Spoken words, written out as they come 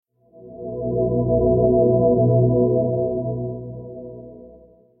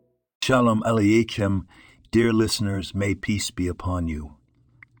Shalom Aleichem, dear listeners, may peace be upon you.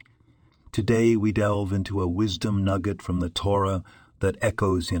 Today we delve into a wisdom nugget from the Torah that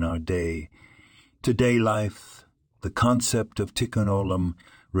echoes in our day. Today life, the concept of Tikkun Olam,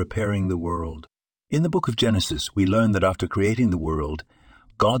 repairing the world. In the book of Genesis, we learn that after creating the world,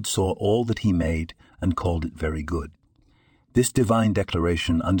 God saw all that he made and called it very good. This divine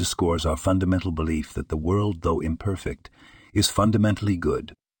declaration underscores our fundamental belief that the world, though imperfect, is fundamentally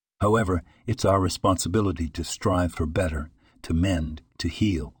good. However, it's our responsibility to strive for better, to mend, to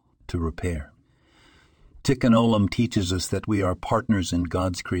heal, to repair. Tikkun Olam teaches us that we are partners in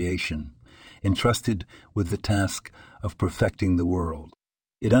God's creation, entrusted with the task of perfecting the world.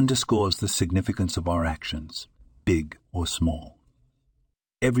 It underscores the significance of our actions, big or small.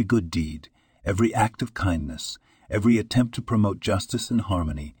 Every good deed, every act of kindness, every attempt to promote justice and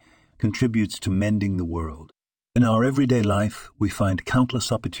harmony contributes to mending the world. In our everyday life, we find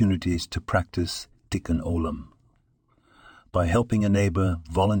countless opportunities to practice Tikkun Olam. By helping a neighbor,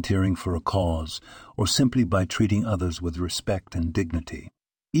 volunteering for a cause, or simply by treating others with respect and dignity.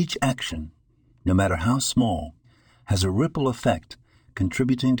 Each action, no matter how small, has a ripple effect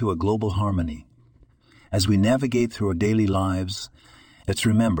contributing to a global harmony. As we navigate through our daily lives, let's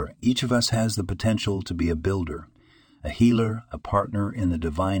remember each of us has the potential to be a builder, a healer, a partner in the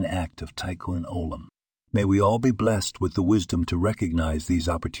divine act of Tikkun Olam. May we all be blessed with the wisdom to recognize these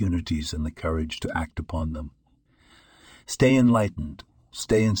opportunities and the courage to act upon them. Stay enlightened,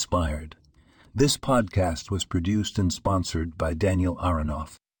 stay inspired. This podcast was produced and sponsored by Daniel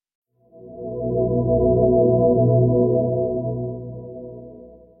Aronoff.